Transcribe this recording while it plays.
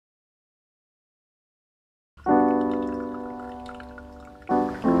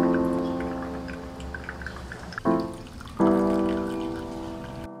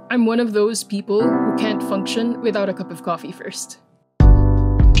I'm one of those people who can't function without a cup of coffee first.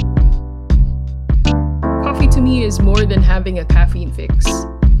 Coffee to me is more than having a caffeine fix.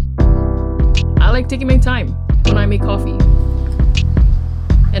 I like taking my time when I make coffee.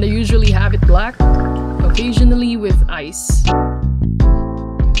 And I usually have it black, occasionally with ice.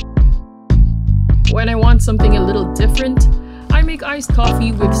 When I want something a little different, I make iced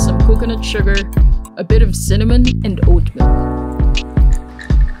coffee with some coconut sugar, a bit of cinnamon, and oat milk.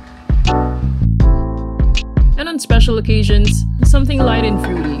 And on special occasions, something light and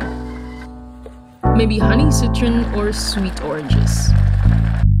fruity. Maybe honey citron or sweet oranges.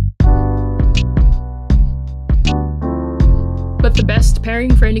 But the best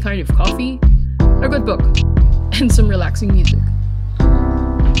pairing for any kind of coffee? A good book and some relaxing music.